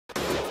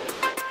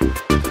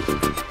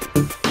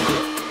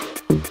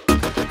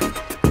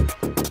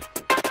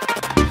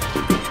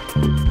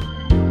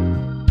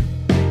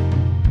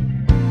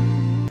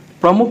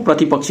प्रमुख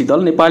प्रतिपक्षी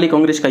दल नेपाली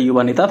कांग्रेसका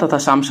युवा नेता तथा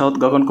सांसद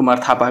गगन कुमार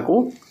थापाको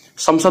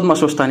संसदमा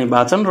स्वस्थानी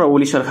वाचन र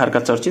ओली सरकारका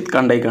चर्चित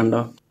काण्डै काण्ड।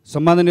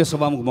 सम्माननीय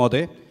सभामुख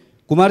महोदय,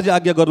 कुमारजी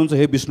आज्ञा गर्नुहुन्छ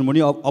हे विष्णुमुनि,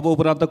 अब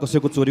उपरान्त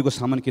कसैको चोरीको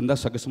सामान किन्दा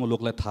सकेसम्म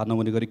लोकलाई थाहा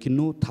नहुने गरी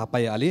किन्नु, थाहा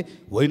पाइहाले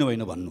होइन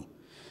होइन भन्नु,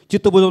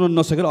 चित्त बुझाउन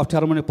नसकेर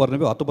अप्ठ्यारोमा नै पर्ने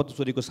भए हत्तपत्त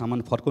चोरीको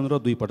सामान फर्काउनु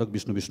र 2 पटक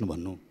विष्णु विष्णु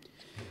भन्नु।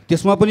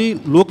 त्यसमा पनि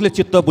लोकले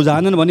चित्त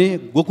बुझाएनन् भने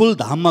गोकुल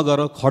धाममा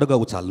गएर खड्ग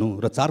उचाल्नु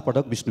र 4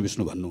 पटक विष्णु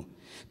विष्णु भन्नु।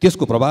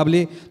 त्यसको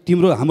प्रभावले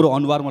तिम्रो हाम्रो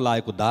अनुहारमा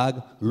लागेको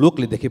दाग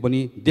लोकले देखे पनि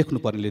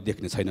देख्नुपर्नेले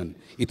देख्ने छैनन्।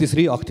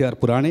 इतिश्री अख्तियार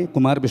पुराणे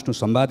कुमार विष्णु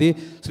सम्वादे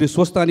श्री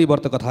स्वस्तानी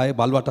व्रत कथाए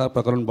बालवाटार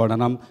प्रकरण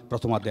वर्णनाम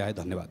प्रथमाध्याय।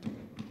 धन्यवाद।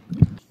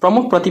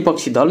 प्रमुख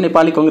प्रतिपक्षी दल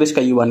नेपाली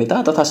कांग्रेसका युवा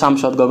नेता तथा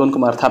सांसद गगन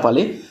कुमार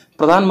थापाले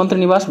प्रधानमन्त्री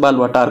निवास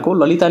बालवाटारको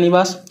ललिता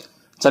निवास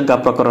जग्गा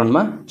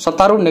प्रकरणमा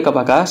सत्तारूढ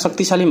नेकपाका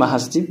शक्तिशाली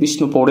महासचिव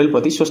विष्णु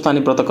पौडेलप्रति स्वस्थानी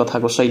व्रत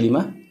कथाको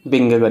शैलीमा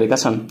व्यङ्ग्य गरेका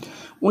छन्।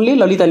 उनले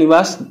ललिता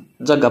निवास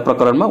जग्गा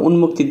प्रकरणमा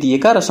उन्मुक्ति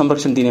दिएका र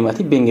संरक्षण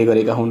दिनेमाथि व्यङ्ग्य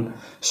गरेका हुन्।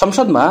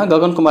 संसदमा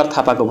गगन कुमार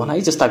थापाको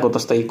भनाई जस्ताको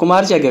तस्तै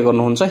कुमारजी आज्ञा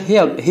गर्नुहुन्छ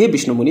हे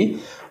विष्णुमुनि,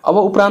 अब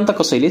उपरान्त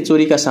कसैले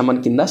चोरीका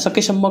सामान किन्दा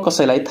सकेसम्म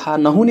कसैलाई थाहा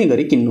नहुने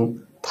गरी किन्नु,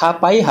 थाहा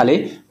पाइहाले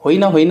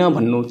होइन होइन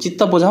भन्नु,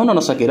 चित्त बुझाउन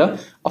नसकेर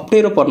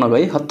अप्ठ्यारो पर्न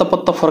गए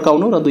हत्तपत्त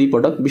फर्काउनु र 2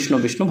 पटक विष्णु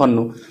विष्णु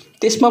भन्नु।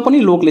 त्यसमा पनि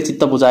लोकले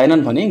चित्त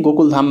बुझाएनन् भने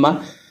गोकुल धाममा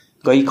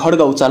गई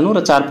खड्ग उचाल्नु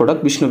र 4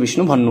 पटक विष्णु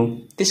विष्णु भन्नु।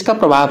 त्यसका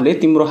प्रभावले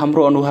तिम्रो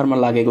हाम्रो अनुहारमा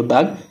लागेको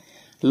दाग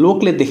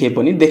लोकले देखे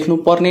पनि देख्नु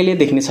पर्नेले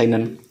देख्ने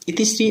छैनन्।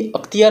 इतिश्री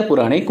अख्तियार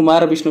पुराणे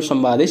कुमार विष्णु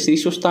सम्वादे श्री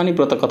स्वस्तानी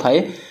व्रत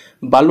कथाए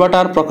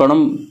बालवाटार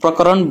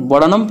प्रकरण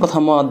वर्णनम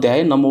प्रथम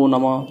अध्याय। नमो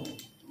नमः।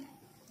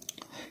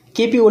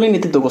 केपी ओली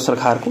नेतृत्वको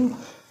सरकारको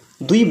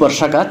 2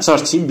 वर्षका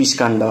चर्चित 20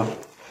 काण्ड।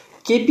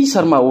 केपी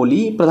शर्मा ओली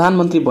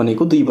प्रधानमन्त्री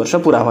बनेको 2 वर्ष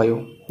पूरा भयो।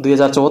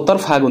 2074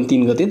 फागुन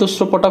 3 गते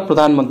दोस्रो पटक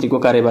प्रधानमन्त्रीको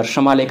कार्यभार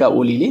सम्हालेका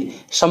ओलीले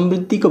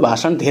समृद्धिको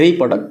भाषण धेरै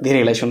पटक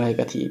धेरैलाई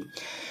सुनाएका थिए।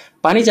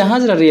 पानी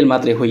जहाज र रेल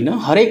मात्रै होइन,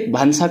 हरेक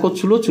भान्साको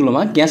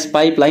चुलोमा ग्यास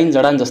पाइपलाइन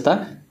जडान जस्ता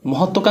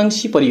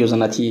महत्त्वाकांक्षी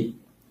परियोजना थिए।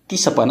 ती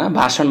सपना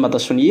भाषणमा त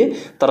सुनिए,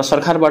 तर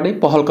सरकारबाटै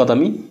पहल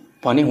कदमी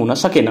भने हुन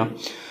सकेन।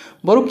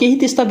 बरु केही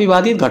त्यस्ता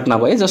विवादित घटना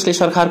भए जसले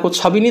सरकारको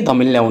छवि नै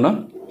धमिल्याउन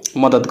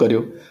मद्दत गर्यो।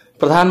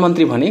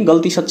 प्रधानमन्त्री भने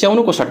गल्ती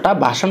सच्याउनुको सट्टा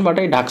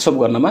भाषणबाटै ढाकछोप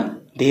गर्नमा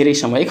धेरै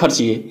समय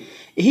खर्चिए।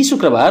 यही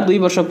शुक्रबार 2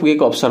 वर्ष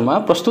पुगेको अवसरमा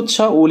प्रस्तुत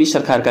छ ओली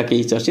सरकारका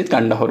केही चर्चित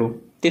काण्डहरू।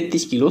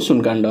 33 किलो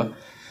सुनकाण्ड।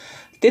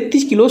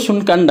 33 किलो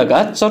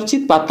सुनकाण्डका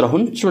चर्चित पात्र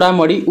हुन्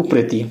चुडामणी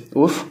उप्रेती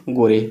उर्फ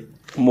गोरे।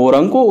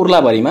 मोरङको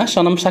उर्लाबारीमा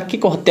सनम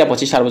साक्कीको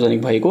हत्यापछि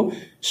सार्वजनिक भएको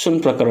सुन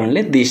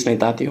प्रकरणले देश नै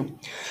तात्यो।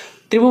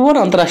 त्रिभुवन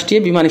अन्तर्राष्ट्रिय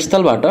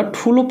विमानस्थलबाट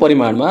ठूलो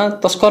परिमाणमा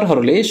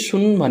तस्करहरूले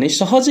सुन भने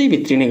सहजै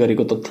भित्रिने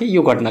गरेको तथ्य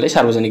यो घटनाले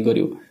सार्वजनिक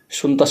गर्यो।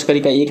 सुन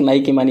तस्करीका एक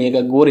नाइके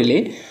मानिएका गोरेले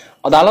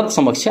अदालत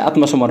समक्ष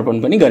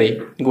आत्मसमर्पण पनि गरे।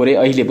 गोरे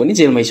अहिले पनि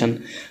जेलमै छन्।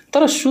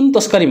 तर सुन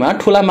तस्करीमा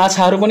ठूला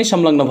माछाहरू पनि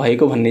संलग्न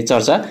भएको भन्ने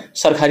चर्चा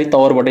सरकारी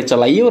तवरबाटै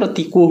चलाइयो र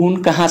ती को हुन्,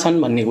 कहाँ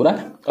छन् भन्ने कुरा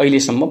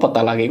अहिलेसम्म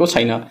पत्ता लागेको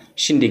छैन।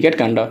 सिन्डिकेट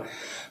काण्ड।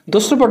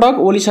 दोस्रो पटक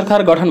ओली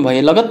सरकार गठन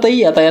भए लगत्तै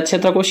यातायात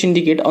क्षेत्रको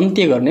सिन्डिकेट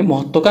अन्त्य गर्ने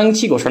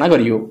महत्त्वाकांक्षी घोषणा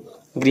गरियो।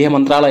 गृह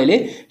मन्त्रालयले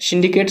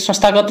सिन्डिकेट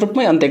संस्थागत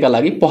रूपमै अन्त्यका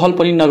लागि पहल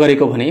पनि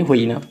नगरेको भने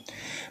होइन।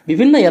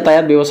 विभिन्न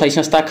यातायात व्यवसायी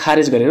संस्था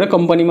खारेज गरेर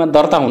कम्पनीमा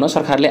दर्ता हुन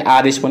सरकारले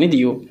आदेश पनि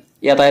दियो।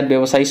 यातायात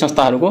व्यवसायी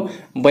संस्थाहरूको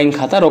बैंक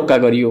खाता रोक्का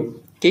गरियो।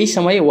 केही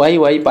समय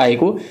वाइ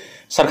पाएको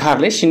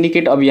सरकारले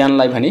सिन्डिकेट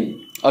अभियानलाई भने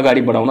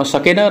अगाडि बढाउन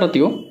सकेन र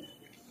त्यो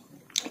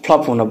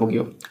फ्लप हुन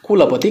पुग्यो।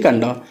 कुलपति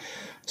काण्ड।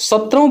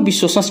 17औं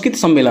विश्व संस्कृत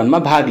सम्मेलनमा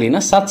भाग लिन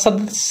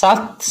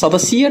 7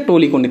 सदस्यीय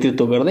टोलीको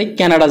नेतृत्व गर्दै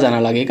क्यानाडा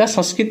जान लागेका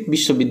संस्कृत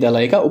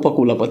विश्वविद्यालयका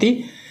उपकुलपति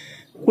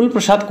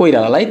कुलप्रसाद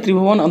कोइरालालाई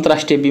त्रिभुवन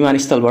अन्तर्राष्ट्रिय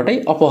विमानस्थलबाटै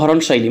अपहरण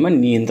शैलीमा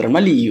नियन्त्रणमा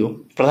लिइयो।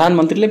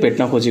 प्रधानमन्त्रीले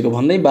भेट्न खोजेको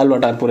भन्दै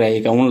बालवाटार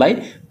पुर्याएका उनलाई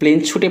प्लेन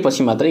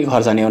छुटेपछि मात्रै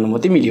घर जाने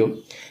अनुमति मिल्यो।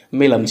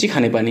 मेलम्ची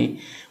खानेपानी।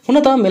 हुन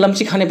त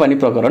मेलम्ची खानेपानी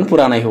प्रकरण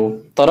पुरानै हो,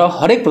 तर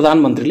हरेक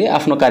प्रधानमन्त्रीले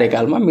आफ्नो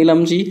कार्यकालमा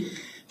मेलम्ची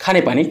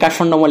खानेपानी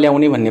काठमाडौँमा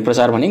ल्याउने भन्ने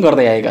प्रचार भने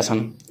गर्दै आएका छन्।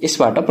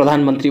 यसबाट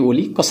प्रधानमन्त्री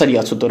ओली कसरी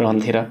अछुतो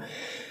रहन्थे र।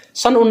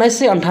 सन्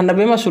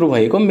 1998 मा सुरु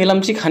भएको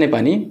मेलम्ची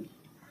खानेपानी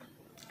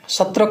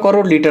 17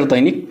 करोड लिटर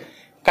दैनिक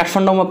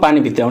काठमाडौँमा पानी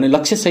भित्राउने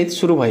लक्ष्यसहित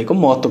सुरु भएको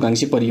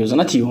महत्त्वाकांक्षी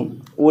परियोजना थियो।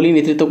 ओली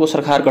नेतृत्वको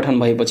सरकार गठन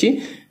भएपछि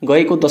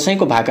गएको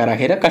दशैंको भाका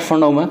राखेर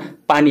काठमाडौँमा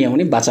पानी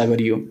आउने बाचा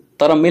गरियो।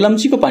 तर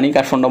मेलम्चीको पानी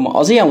काठमाडौँमा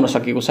अझै आउन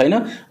सकेको छैन।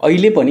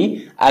 अहिले पनि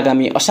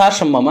आगामी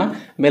असारसम्ममा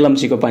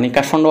मेलम्चीको पानी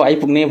काठमाडौँ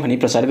आइपुग्ने भनी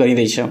प्रचार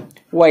गरिँदैछ।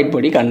 वाइड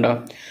बडी काण्ड।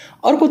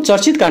 अर्को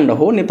चर्चित काण्ड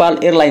हो नेपाल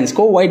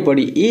एयरलाइन्सको वाइड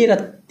बडी ए र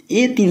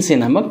A300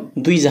 नामक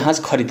 2 जहाज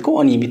खरिदको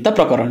अनियमितता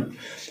प्रकरण।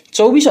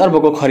 24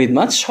 अर्बको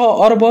खरिदमा 6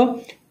 अर्ब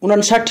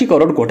 59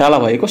 करोड घोटाला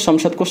भएको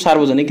संसदको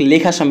सार्वजनिक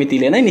लेखा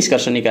समितिले नै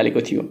निष्कर्ष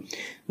निकालेको थियो।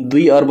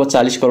 2 अर्ब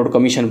 40 करोड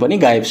कमिसन पनि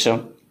गायब छ।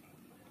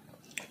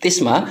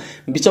 त्यसमा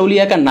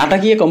बिचौलियाका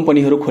नाटकीय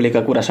कम्पनीहरू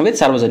खोलेका कुरा समेत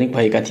सार्वजनिक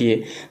भएका थिए।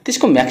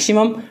 त्यसको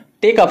maximum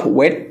take off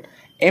weight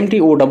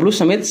MTOW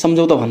समेत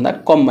सम्झौता भन्दा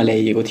कममा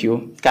ल्याइएको थियो।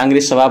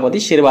 कांग्रेस सभापति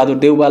शेरबहादुर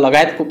देउबा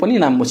लगायतको पनि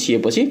नाम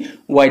मुछिएपछि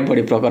वाइड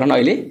बडी प्रकरण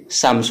अहिले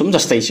सामसुम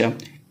जस्तै छ।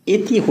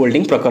 एती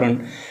होल्डिङ प्रकरण।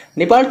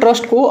 नेपाल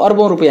ट्रस्टको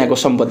अर्बौं रुपैयाँको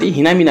सम्पत्ति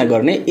हिनामिना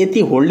गर्ने यति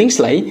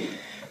होल्डिङ्सलाई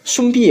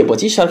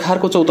सुम्पिएपछि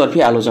सरकारको चौतर्फी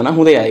आलोचना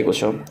हुँदै आएको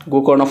छ।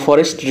 गोकर्ण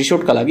फरेस्ट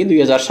रिसोर्टका लागि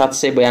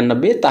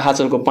 2792,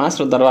 ताहाचलको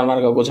 5 र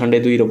दरबारमार्गको झण्डै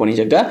 2 रोपनी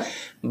जग्गा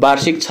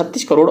वार्षिक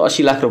 36 करोड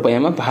 80 लाख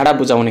रुपैयाँमा भाडा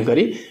बुझाउने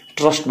गरी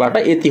ट्रस्टबाट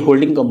यति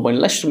होल्डिङ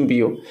कम्पनीलाई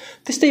सुम्पियो।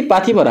 त्यस्तै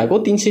पाथिभराको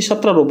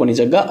 317 रोपनी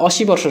जग्गा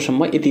 80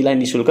 वर्षसम्म यतिलाई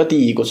निशुल्क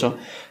दिइएको छ।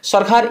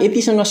 सरकार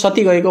यतिसँग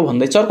सती गएको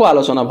भन्दै चर्को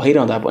आलोचना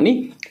भइरहँदा पनि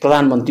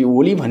प्रधानमन्त्री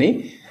ओली भने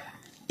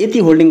यति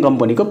होल्डिङ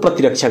कम्पनीको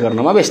प्रतिरक्षा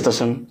गर्नमा व्यस्त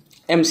छन्।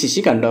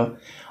 एमसीसी काण्ड।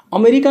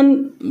 American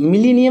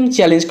millennium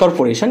challenge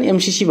corporation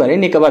MCC बारे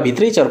नेकपा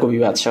भित्रै चर्को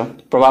विवाद छ।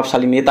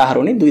 प्रभावशाली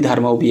नेताहरू नै दुई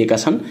धारमा उभिएका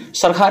छन्।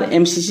 सरकार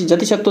एमसीसी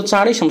जतिसक्दो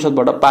चाँडै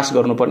संसदबाट पास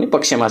गर्नुपर्ने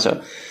पक्षमा छ,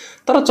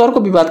 तर चर्को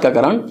विवादका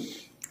कारण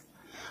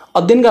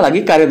अध्ययनका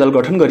लागि कार्यदल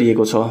गठन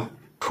गरिएको छ।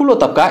 ठूलो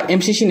तबका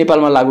एमसीसी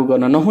नेपालमा लागू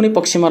गर्न नहुने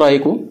पक्षमा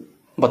रहेको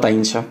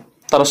बताइन्छ,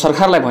 तर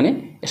सरकारलाई भने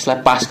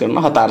यसलाई पास गर्न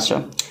हतार छ।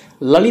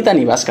 ललिता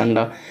निवास काण्ड।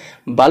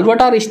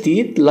 बालुवाटार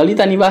स्थित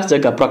ललिता निवास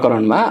जग्गा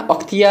प्रकरणमा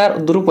अख्तियार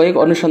दुरुपयोग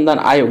अनुसन्धान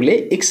आयोगले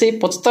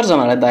 175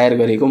 जनालाई दायर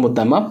गरेको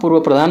मुद्दामा पूर्व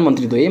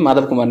प्रधानमन्त्रीद्वय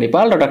माधव कुमार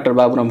नेपाल र डाक्टर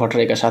बाबुराम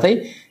भट्टराईका साथै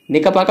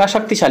नेकपाका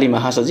शक्तिशाली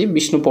महासचिव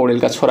विष्णु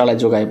पौडेलका छोरालाई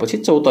जोगाएपछि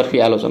चौतर्फी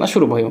आलोचना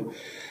सुरु भयो।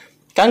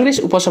 कांग्रेस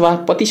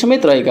उपसभापति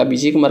समेत रहेका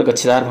विजय कुमार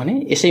गच्छेदार भने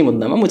यसै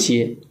मुद्दामा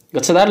मुछिए।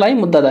 गच्छेदारलाई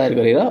मुद्दा दायर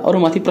गरेर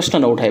अरूमाथि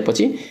प्रश्न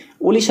नउठाएपछि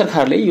ओली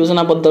सरकारले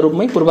योजनाबद्ध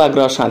रूपमै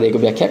पूर्वाग्रह साधेको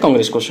व्याख्या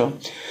कांग्रेसको छ।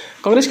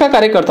 कांग्रेसका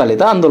कार्यकर्ताले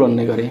त आन्दोलन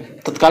नै गरे।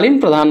 तत्कालीन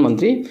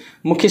प्रधानमन्त्री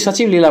मुख्य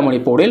सचिव लीलामणि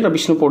पौडेल र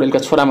विष्णु पौडेलका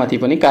छोरामाथि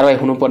पनि कारबाही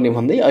हुनुपर्ने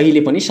भन्दै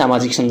अहिले पनि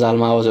सामाजिक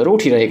सञ्जालमा आवाजहरू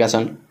उठिरहेका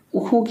छन्।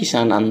 उखु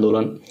किसान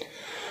आन्दोलन।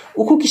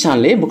 उखु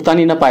किसानले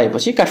भुक्तानी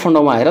नपाएपछि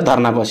काठमाडौँमा आएर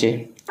धरना बसे।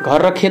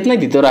 घर र खेत नै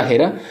धितो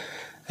राखेर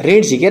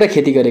ऋण झिकेर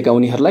खेती गरेका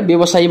उनीहरूलाई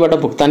व्यवसायीबाट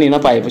भुक्तानी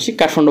नपाएपछि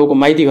काठमाडौँको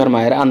माइती घरमा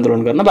आएर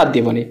आन्दोलन गर्न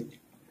बाध्य बने।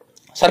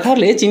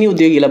 सरकारले चिनी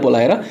उद्योगीलाई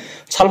बोलाएर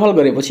छलफल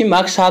गरेपछि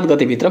माघ 7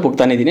 गतेभित्र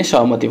भुक्तानी दिने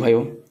सहमति भयो,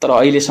 तर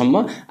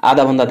अहिलेसम्म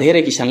आधाभन्दा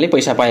धेरै किसानले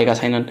पैसा पाएका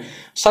छैनन्।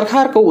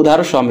 सरकारको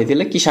उधारो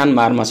सहमतिले किसान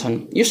मारमा छन्।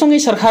 यो सँगै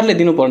सरकारले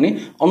दिनुपर्ने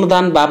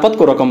अनुदान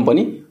बापतको रकम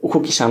पनि उखु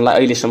किसानलाई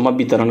अहिलेसम्म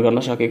वितरण गर्न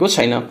सकेको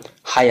छैन।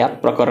 हयात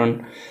प्रकरण।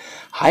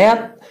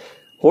 हयात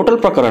होटल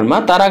प्रकरणमा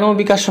तारागाउँ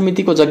विकास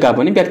समितिको जग्गा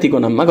पनि व्यक्तिको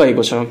नाममा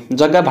गएको छ।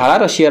 जग्गा भाडा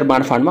र शेयर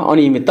बाँडफाँडमा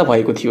अनियमितता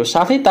भएको थियो।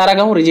 साथै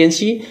तारागाउँ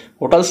रिजेन्सी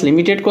होटल्स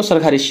लिमिटेडको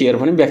सरकारी शेयर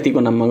पनि व्यक्तिको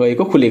नाममा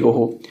गएको खुलेको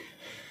हो।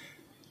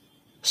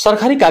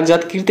 सरकारी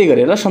कागजात किर्ते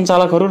गरेर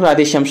सञ्चालकहरू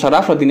राधेश्याम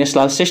सराफ र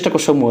दिनेशलाल श्रेष्ठको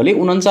समूहले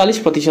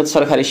 39%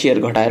 सरकारी शेयर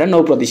घटाएर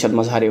 9%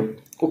 मा झार्यो।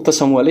 उक्त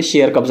समूहले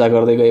शेयर कब्जा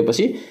गर्दै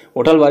गएपछि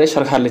होटलबारे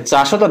सरकारले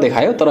चासो त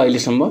देखायो, तर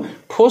अहिलेसम्म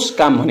ठोस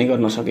काम भने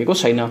गर्न सकेको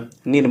छैन।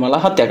 निर्मला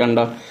हत्याकाण्ड।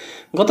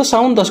 गत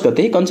साउन 10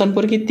 गते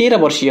कञ्चनपुरकी 13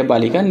 वर्षीय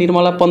बालिका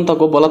निर्मला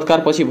पन्तको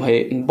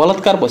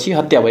बलात्कारपछि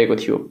हत्या भएको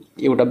थियो।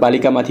 एउटा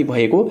बालिकामाथि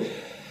भएको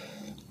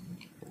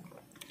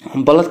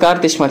बलात्कार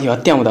त्यसमाथि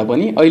हत्या हुँदा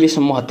पनि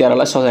अहिलेसम्म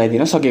हत्यारालाई सजाय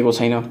दिन सकेको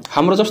छैन।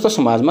 हाम्रो जस्तो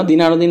समाजमा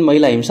दिनानुदिन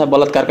महिला हिंसा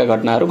बलात्कारका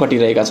घटनाहरू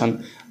घटिरहेका छन्,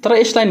 तर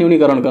यसलाई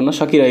न्यूनीकरण गर्न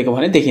सकिरहेको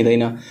भने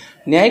देखिँदैन।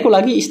 न्यायको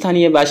लागि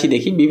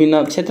स्थानीयवासीदेखि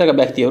विभिन्न क्षेत्रका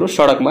व्यक्तिहरू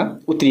सडकमा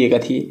उत्रिएका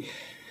थिए।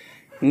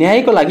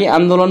 न्यायको लागि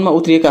आन्दोलनमा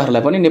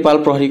उत्रिएकाहरूलाई पनि नेपाल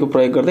प्रहरीको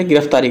प्रयोग गर्दै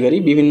गिरफ्तारी गरी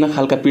विभिन्न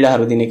खालका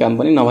पीडाहरू दिने काम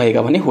पनि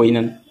नभएका भने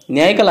होइनन्।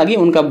 न्यायका लागि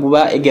उनका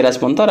बुबा यज्ञराज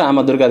पन्त र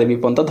आमा दुर्गादेवी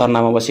पन्त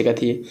धरनामा बसेका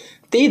थिए।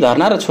 त्यही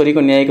धरना र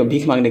छोरीको न्यायको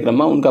भिख माग्ने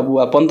क्रममा उनका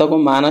बुबा पन्तको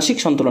मानसिक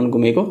सन्तुलन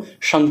गुमेको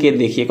संकेत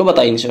देखिएको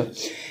बताइन्छ।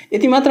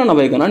 यति मात्र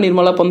नभइकन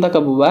निर्मला पन्तका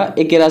बुबा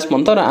यज्ञराज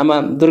पन्त र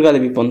आमा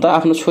दुर्गादेवी पन्त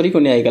आफ्नो छोरीको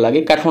न्यायका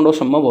लागि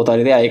काठमाडौँसम्म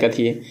भौतारिँदै आएका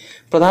थिए।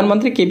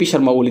 प्रधानमन्त्री केपी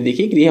शर्मा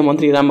ओलीदेखि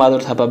गृहमन्त्री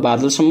रामबहादुर थापा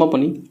बादलसम्म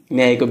पनि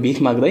न्यायको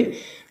भिख माग्दै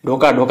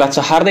ढोका ढोका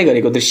चहार्दै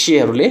गरेको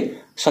दृश्यहरूले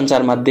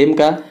सञ्चार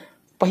माध्यमका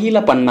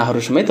पहिला पन्नाहरू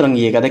समेत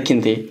रङ्गिएका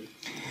देखिन्थे।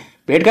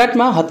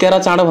 भेटघाटमा हत्यारा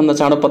चाँडोभन्दा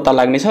चाँडो पत्ता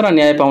लाग्नेछ र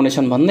न्याय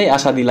पाउनेछन् भन्दै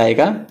आशा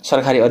दिलाएका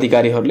सरकारी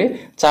अधिकारीहरूले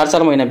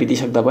 4 महिना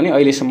बितिसक्दा पनि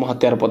अहिलेसम्म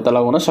हत्यारा पत्ता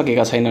लगाउन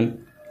सकेका छैनन्।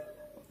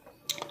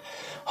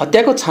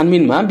 हत्याको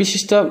छानबिनमा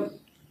विशिष्ट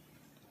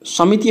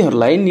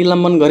समितिहरूलाई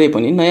निलम्बन गरे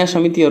पनि नयाँ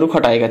समितिहरू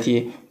खटाएका थिए,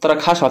 तर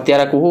खास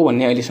हत्यारा को हो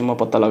भन्ने अहिलेसम्म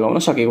पत्ता लगाउन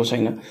सकेको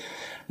छैन।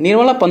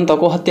 निर्मला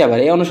पन्तको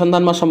हत्याबारे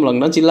अनुसन्धानमा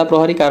संलग्न जिल्ला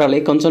प्रहरी कार्यालय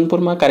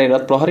कञ्चनपुरमा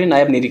कार्यरत प्रहरी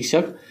नायब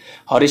निरीक्षक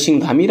हरिसिंह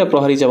धामी र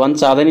प्रहरी जवान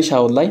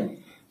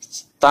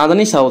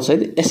चाँदनी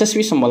साउदसहित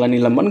एसएसबी सम्मलाई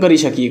निलम्बन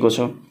गरिसकिएको छ।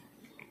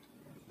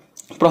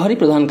 प्रहरी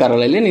प्रधान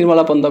कार्यालयले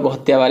निर्मला पन्तको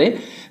हत्याबारे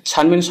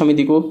छानबिन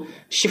समितिको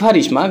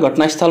सिफारिसमा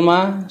घटनास्थलमा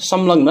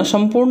संलग्न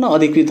सम्पूर्ण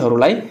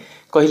अधिकृतहरूलाई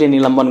कहिले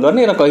निलम्बन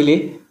गर्ने र कहिले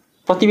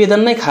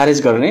प्रतिवेदन नै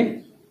खारेज गर्ने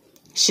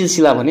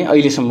सिलसिला भने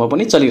अहिलेसम्म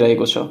पनि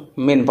चलिरहेको छ।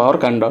 मेन पावर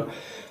काण्ड।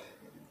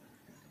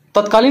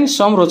 तत्कालीन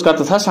श्रम रोजगार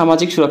तथा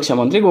सामाजिक सुरक्षा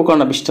मन्त्री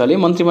गोकर्ण विष्टले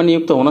मन्त्रीमा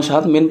नियुक्त हुन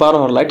साथ मेन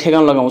पावरहरूलाई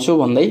ठेगान लगाउँछु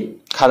भन्दै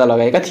खादा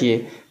लगाएका थिए।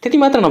 त्यति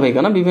मात्र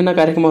नभइकन विभिन्न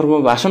कार्यक्रमहरूमा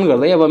भाषण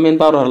गर्दै अब मेन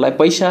पावरहरूलाई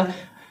पैसा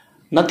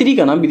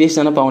नतिरिकन विदेश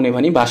जान पाउने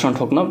भनी भाषण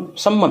ठोक्न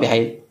सम्म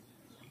भ्याए।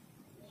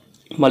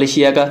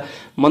 मलेसियाका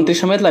मन्त्री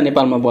समेतलाई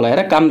नेपालमा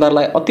बोलाएर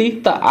कामदारलाई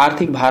अतिरिक्त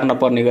आर्थिक भार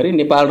नपर्ने गरी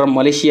नेपाल र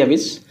मलेसिया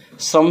बीच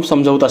श्रम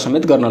सम्झौता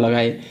समेत गर्न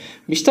लगाए।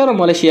 विष्ट र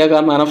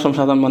मलेसियाका मानव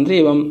संसाधन मन्त्री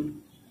एवं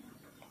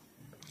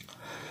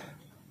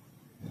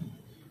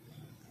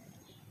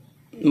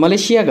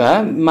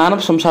मलेसियाका मानव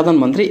संसाधन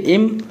मन्त्री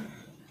एम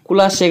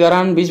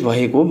कुलासेगरान बीच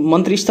भएको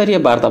मन्त्री स्तरीय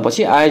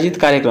वार्तापछि आयोजित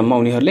कार्यक्रममा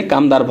उनीहरूले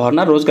कामदार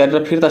भर्ना, रोजगारी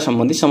र फिर्ता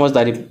सम्बन्धी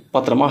समझदारी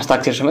पत्रमा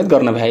हस्ताक्षर समेत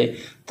गर्न भ्याए।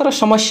 तर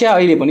समस्या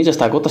अहिले पनि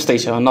जस्ताको तस्तै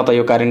छ। न त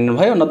यो कार्यान्वयन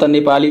भयो, न त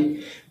नेपाली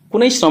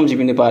कुनै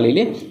श्रमजीवी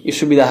नेपालीले यो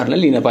सुविधाहरूलाई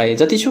लिन पाए।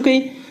 जतिसुकै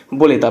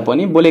बोले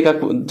तापनि बोलेका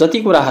जति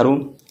कुराहरू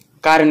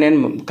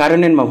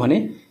कार्यान्वयनमा भने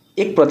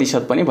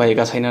 1% पनि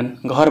भएका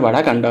छैनन्। घर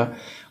भाडा काण्ड।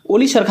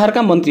 ओली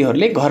सरकारका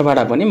मन्त्रीहरूले घर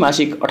भाडा पनि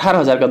मासिक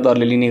 18,000 का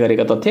दरले लिने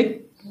गरेका तथ्य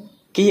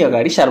केही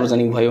अगाडि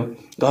सार्वजनिक भयो।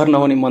 घर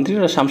नहुने मन्त्री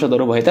र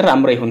सांसदहरू भए त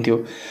राम्रै हुन्थ्यो,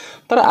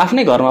 तर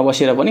आफ्नै घरमा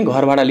बसेर पनि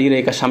घर भाडा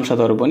लिइरहेका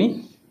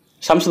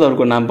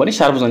सांसदहरूको नाम पनि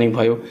सार्वजनिक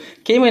भयो।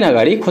 केही महिना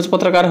अगाडि खोज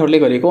पत्रकारहरूले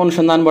गरेको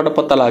अनुसन्धानबाट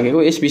पत्ता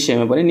लागेको यस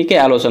विषयमा पनि निकै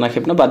आलोचना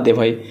खेप्न बाध्य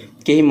भए।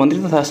 केही मन्त्री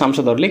तथा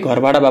सांसदहरूले घर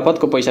भाडा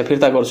बापतको पैसा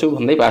फिर्ता गर्छु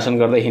भन्दै भाषण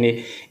गर्दै हिँडे।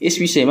 यस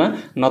विषयमा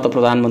न त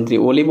प्रधानमन्त्री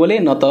ओली बोले,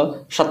 न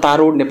त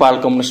सत्तारूढ नेपाल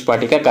कम्युनिस्ट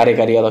पार्टीका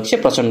कार्यकारी अध्यक्ष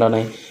प्रचण्ड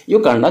नै। यो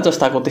काण्ड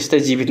जस्ताको त्यस्तै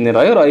जीवित नै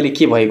रह्यो र अहिले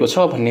के भएको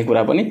छ भन्ने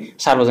कुरा पनि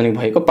सार्वजनिक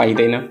भएको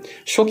पाइँदैन।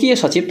 स्वकीय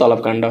सचिव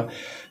तलब काण्ड।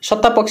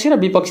 सत्तापक्ष र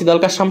विपक्षी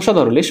दलका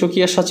सांसदहरूले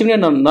स्वकीय सचिव नै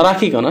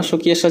नराखिकन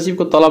स्वकीय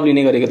सचिवको तलब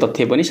लिने गरेको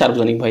तथ्य पनि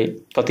सार्वजनिक भए।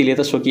 कतिले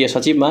त स्वकीय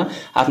सचिवमा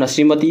आफ्ना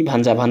श्रीमती,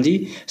 भान्जा भान्जी,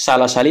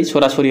 सालासाली,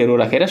 छोराछोरीहरू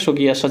राखेर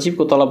स्वकीय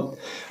सचिवको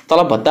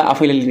तलब भत्ता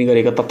आफैले लिने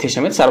गरेको तथ्य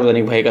समेत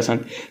सार्वजनिक भएका छन्।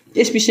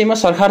 यस विषयमा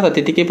सरकार त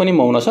त्यतिकै पनि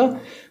मौन छ,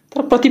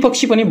 तर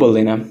प्रतिपक्षी पनि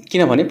बोल्दैन,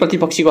 किनभने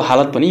प्रतिपक्षीको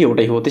हालत पनि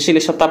एउटै हो। त्यसैले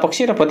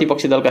सत्तापक्ष र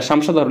प्रतिपक्षी दलका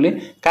सांसदहरूले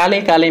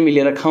काले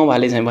मिलेर खाउँ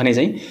भाले भने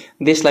चाहिँ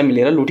देशलाई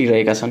मिलेर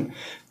लुटिरहेका छन्।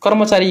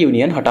 कर्मचारी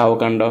युनियन हटाओ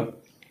काण्ड।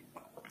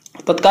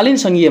 तत्कालीन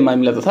संघीय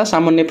मामिला तथा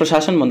सामान्य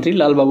प्रशासन मन्त्री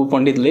लालबाबु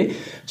पण्डितले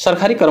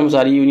सरकारी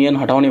कर्मचारी युनियन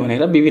हटाउने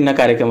भनेर विभिन्न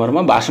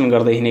कार्यक्रमहरूमा भाषण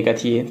गर्दै हिँडेका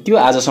थिए। त्यो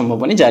आजसम्म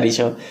पनि जारी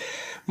छ।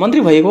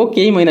 मन्त्री भएको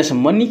केही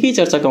महिनासम्म निकै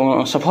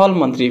चर्चाको सफल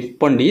मन्त्री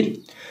पण्डित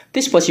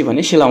त्यसपछि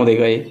भने सिलाउँदै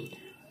गए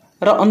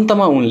र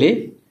अन्तमा उनले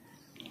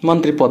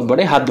मन्त्री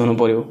पदबाटै हात धुनु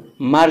पर्यो।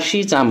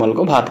 मार्सी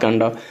चामलको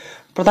भातकाण्ड।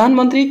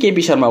 प्रधानमन्त्री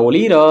केपी शर्मा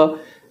ओली र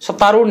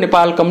सत्तारूढ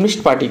नेपाल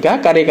कम्युनिस्ट पार्टीका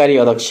कार्यकारी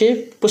अध्यक्ष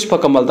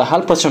पुष्पकमल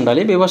दाहाल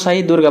प्रचण्डले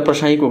व्यवसायी दुर्गा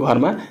प्रसाईको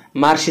घरमा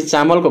मार्सी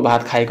चामलको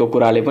भात खाएको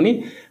कुराले पनि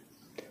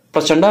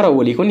प्रचण्ड र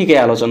ओलीको निकै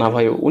आलोचना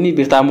भयो। उनी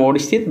बिर्तामोड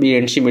स्थित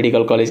बीएनसी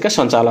मेडिकल कलेजका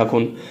सञ्चालक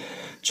हुन्।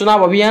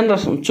 चुनाव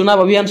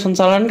अभियान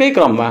सञ्चालनकै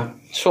क्रममा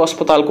सो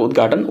अस्पतालको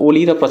उद्घाटन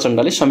ओली र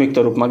प्रचण्डले संयुक्त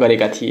रूपमा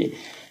गरेका थिए।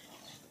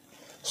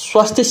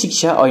 स्वास्थ्य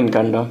शिक्षा ऐन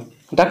काण्ड।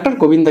 डाक्टर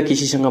गोविन्द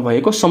केसीसँग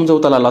भएको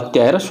सम्झौतालाई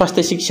लत्याएर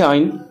स्वास्थ्य शिक्षा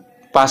ऐन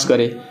पास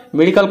गरे।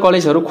 मेडिकल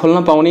कलेजहरू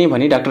खोल्न पाउने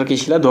भनी डाक्टर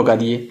केसीलाई धोका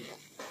दिए।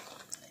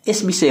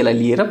 यस विषयलाई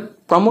लिएर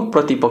प्रमुख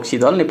प्रतिपक्षी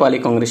दल नेपाली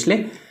कांग्रेसले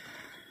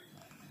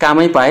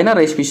कामै पाएन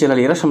र यस विषयलाई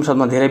लिएर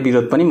संसदमा धेरै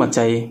विरोध पनि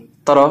मच्चाए।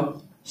 तर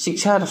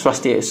शिक्षा र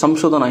स्वास्थ्य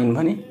संशोधन ऐन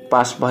भने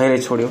पास भएरै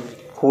छोड्यो।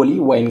 होली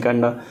वाइन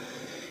काण्ड।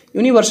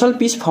 युनिभर्सल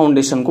पीस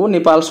फाउन्डेसनको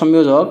नेपाल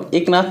संयोजक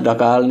एकनाथ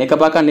ढकाल,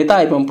 नेकपाका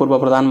नेता एवं पूर्व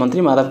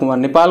प्रधानमन्त्री माधव कुमार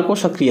नेपालको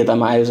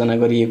सक्रियतामा आयोजना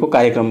गरिएको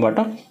कार्यक्रमबाट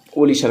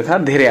ओली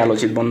सरकार धेरै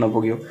आलोचित बन्न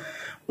पुग्यो।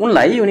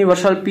 उनलाई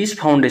युनिभर्सल पीस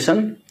फाउन्डेसन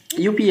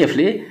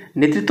यूपीएफले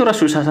नेतृत्व र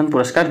सुशासन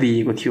पुरस्कार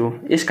दिएको थियो।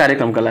 यस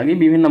कार्यक्रमका लागि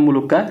विभिन्न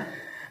मुलुकका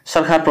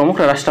सरकार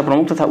प्रमुख र राष्ट्र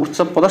प्रमुख तथा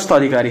उच्च पदस्थ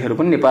अधिकारीहरू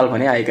पनि नेपाल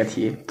भने आएका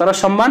थिए। तर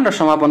सम्मान र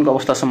समापनको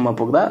अवस्थासम्म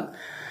पुग्दा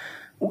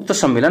उक्त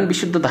सम्मेलन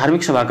विशुद्ध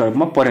धार्मिक सभाका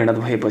रूपमा परिणत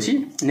भएपछि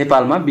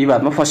नेपालमा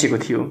विवादमा फसेको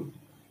थियो।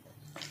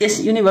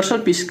 यस युनिभर्सल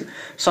पीस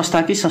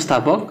संस्थाकी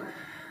संस्थापक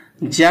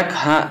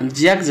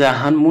ज्याक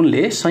जाहान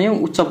मुनले सयौं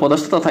उच्च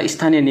पदस्थ तथा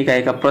स्थानीय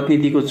निकायका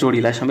प्रतिनिधिको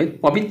जोडीलाई समेत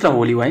पवित्र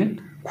होली वाइन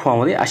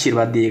खुवाउँदै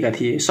आशीर्वाद दिएका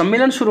थिए।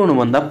 सम्मेलन सुरु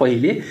हुनुभन्दा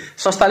पहिले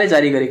संस्थाले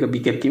जारी गरेको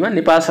विज्ञप्तिमा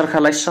नेपाल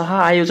सरकारलाई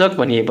सह-आयोजक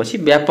भनिएपछि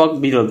व्यापक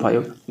विरोध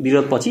भयो।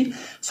 विरोधपछि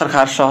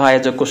सरकार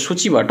सह-आयोजकको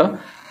सूचीबाट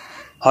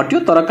हट्यो,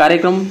 तर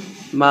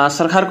कार्यक्रममा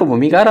सरकारको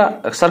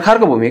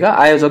भूमिका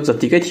आयोजक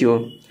जत्तिकै थियो।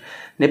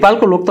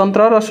 नेपालको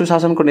लोकतन्त्र र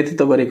सुशासनको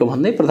नेतृत्व गरेको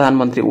भन्दै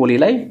प्रधानमन्त्री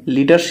ओलीलाई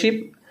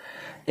लिडरशिप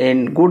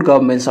एन्ड गुड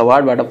गभर्नेन्स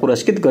अवार्डबाट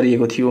पुरस्कृत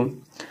गरिएको थियो।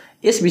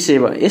 यस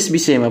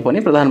विषयमा पनि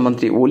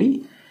प्रधानमन्त्री ओली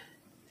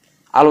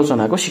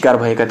आलोचनाको शिकार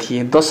भएका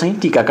थिए। दशैं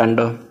टीका काण्ड।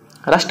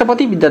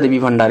 राष्ट्रपति विद्यादेवी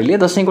भण्डारीले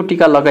दशैंको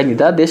टीका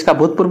लगाइदिँदा देशका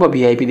भूतपूर्व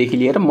भिआइपीदेखि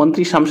लिएर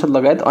मन्त्री सांसद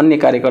लगायत अन्य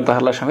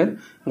कार्यकर्ताहरूलाई समेत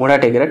घोडा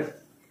टेकेर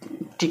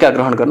टीका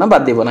ग्रहण गर्न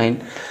बाध्य बनाइन्।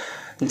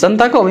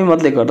 जनताको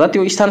अभिमतले गर्दा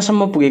त्यो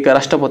स्थानसम्म पुगेका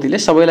राष्ट्रपतिले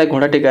सबैलाई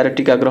घोडा टेकाएर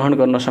टीका ग्रहण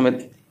गर्न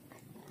समेत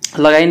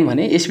लगाइन्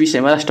भने यस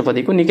विषयमा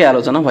राष्ट्रपतिको निकै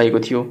आलोचना भएको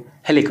थियो।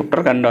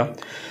 हेलिकप्टर काण्ड।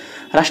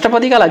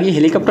 राष्ट्रपतिका लागि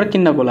हेलिकप्टर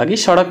किन्नको लागि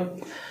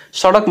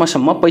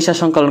सडकमासम्म पैसा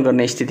सङ्कलन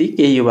गर्ने स्थिति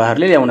केही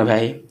युवाहरूले ल्याउन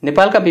भ्याए।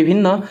 नेपालका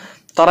विभिन्न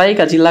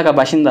तराईका जिल्लाका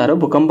बासिन्दाहरू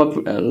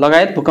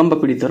भूकम्प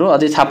पीडितहरू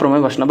अझै छाप्रोमै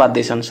बस्न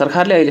बाध्य छन्।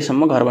 सरकारले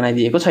अहिलेसम्म घर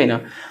बनाइदिएको छैन।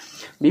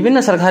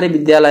 विभिन्न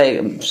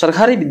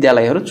सरकारी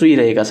विद्यालयहरू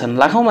चुइरहेका छन्।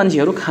 लाखौं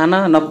मान्छेहरू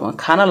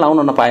खाना लाउन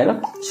नपाएर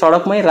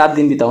सडकमै रात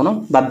दिन बिताउन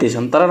बाध्य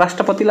छन्। तर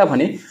राष्ट्रपतिलाई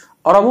भने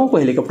अरबौंको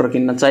हेलिकप्टर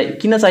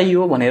किन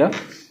चाहियो भनेर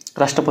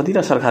राष्ट्रपति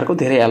र सरकारको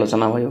धेरै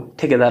आलोचना भयो।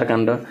 ठेकेदार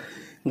काण्ड।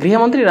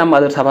 गृहमन्त्री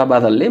रामबहादुर थापा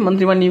बादलले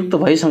मन्त्रीमा नियुक्त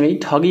भएसँगै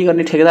ठगी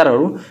गर्ने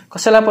ठेकेदारहरू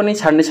कसैलाई पनि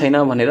छाड्ने छैन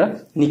भनेर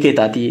निकै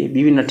तातिए।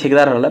 विभिन्न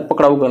ठेकेदारहरूलाई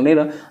पक्राउ गर्ने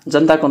र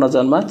जनताको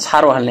नजरमा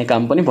छारो हाल्ने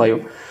काम पनि भयो।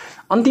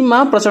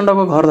 अन्तिममा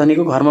प्रचण्डको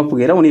घरधनीको घरमा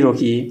पुगेर उनी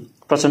रोकिए।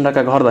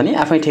 प्रचण्डका घरधनी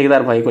आफै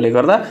ठेकेदार भएकोले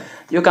गर्दा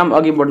यो काम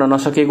अघि बढ्न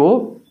नसकेको हो।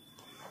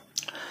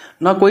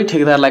 न कोही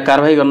ठेकेदारलाई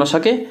कारबाही गर्न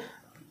सके,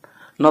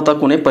 न त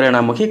कुनै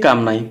परिणाममुखी काम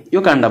नै।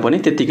 यो काण्ड पनि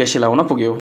त्यत्तिकै सिलाउन पुग्यो।